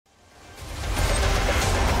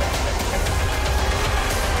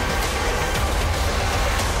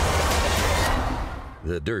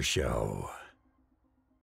The Dershow.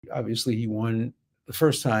 Obviously, he won the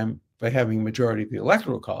first time by having a majority of the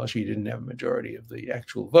Electoral College. He didn't have a majority of the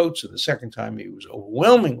actual votes. And the second time, he was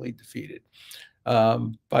overwhelmingly defeated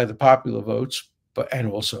by the popular votes,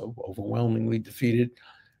 and also overwhelmingly defeated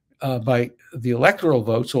by the electoral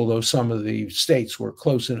votes, although some of the states were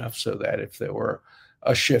close enough so that if there were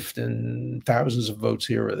a shift in thousands of votes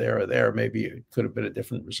here or there, maybe it could have been a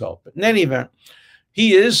different result. But in any event,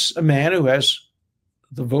 he is a man who has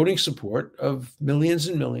the voting support of millions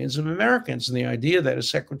and millions of Americans. And the idea that a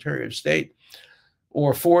Secretary of State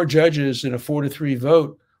or 4 judges in a 4-3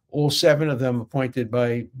 vote, all 7 of them appointed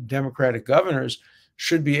by Democratic governors,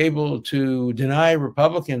 should be able to deny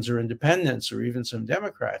Republicans or independents or even some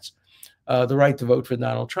Democrats the right to vote for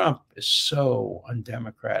Donald Trump is so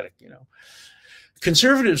undemocratic.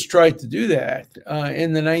 Conservatives tried to do that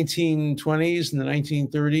in the 1920s and the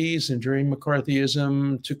 1930s and during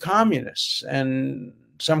McCarthyism to communists. And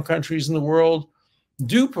some countries in the world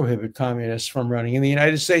do prohibit communists from running. In the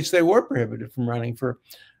United States, they were prohibited from running for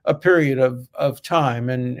a period of time.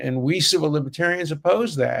 And we civil libertarians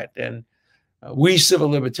oppose that. And we civil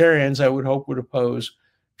libertarians, I would hope, would oppose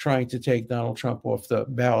trying to take Donald Trump off the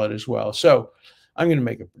ballot as well. So I'm going to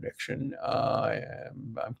make a prediction.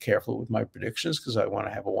 I'm careful with my predictions because I want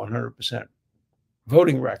to have a 100%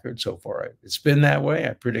 voting record. So far, it's been that way.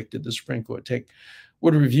 I predicted the Supreme Court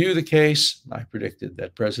would review the case. I predicted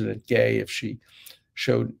that President Gay,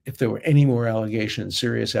 if there were any more allegations,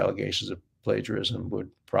 serious allegations of plagiarism, would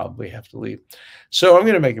probably have to leave. So I'm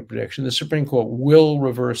going to make a prediction. The Supreme Court will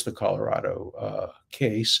reverse the Colorado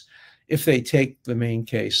case. If they take the main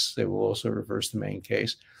case, they will also reverse the main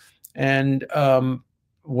case. And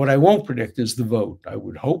what I won't predict is the vote. I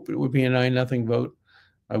would hope it would be a 9-0 vote.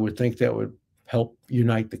 I would think that would help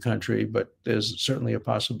unite the country, but there's certainly a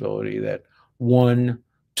possibility that 1,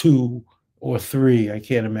 2, or 3, I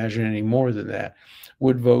can't imagine any more than that,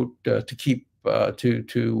 would vote to keep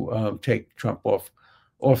take Trump off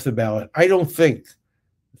the ballot. I don't think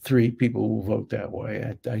 3 people will vote that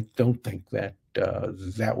way. I don't think that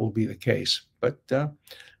that will be the case, but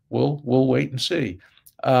we'll wait and see.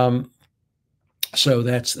 So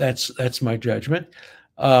that's my judgment.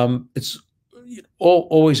 It's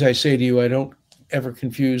always I say to you, I don't ever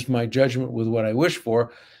confuse my judgment with what I wish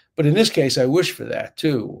for, but in this case, I wish for that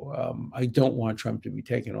too. I don't want Trump to be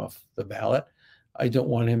taken off the ballot. I don't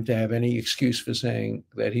want him to have any excuse for saying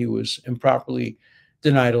that he was improperly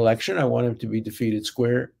denied election. I want him to be defeated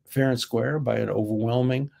fair and square by an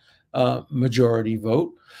overwhelming majority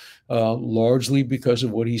vote, largely because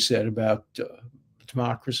of what he said about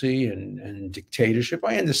democracy and dictatorship.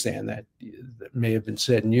 I understand that may have been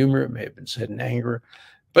said in humor, it may have been said in anger,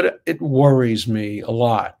 but it worries me a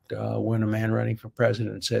lot when a man running for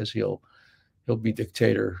president says he'll be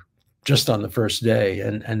dictator just on the first day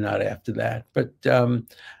and not after that. But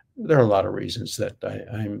there are a lot of reasons that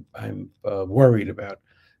I'm worried about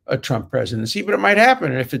a Trump presidency, but it might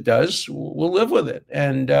happen. And if it does, we'll live with it.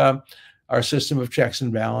 And our system of checks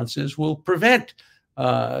and balances will prevent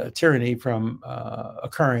tyranny from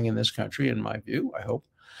occurring in this country, in my view, I hope.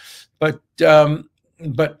 But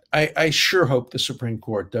I sure hope the Supreme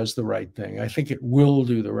Court does the right thing. I think it will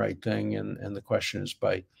do the right thing. And the question is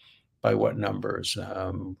by what numbers.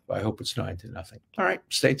 I hope it's 9-0. All right,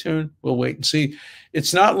 stay tuned. We'll wait and see.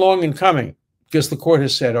 It's not long in coming because the court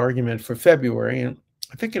has set argument for February. And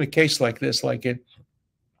I think in a case like this, like in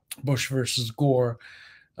Bush versus Gore,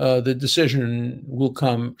 the decision will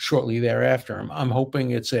come shortly thereafter. I'm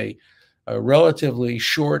hoping it's a relatively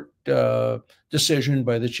short decision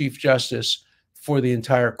by the Chief Justice for the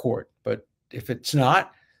entire court. But if it's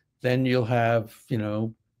not, then you'll have,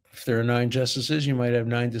 if there are 9 justices, you might have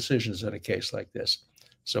 9 decisions in a case like this.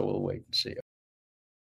 So we'll wait and see.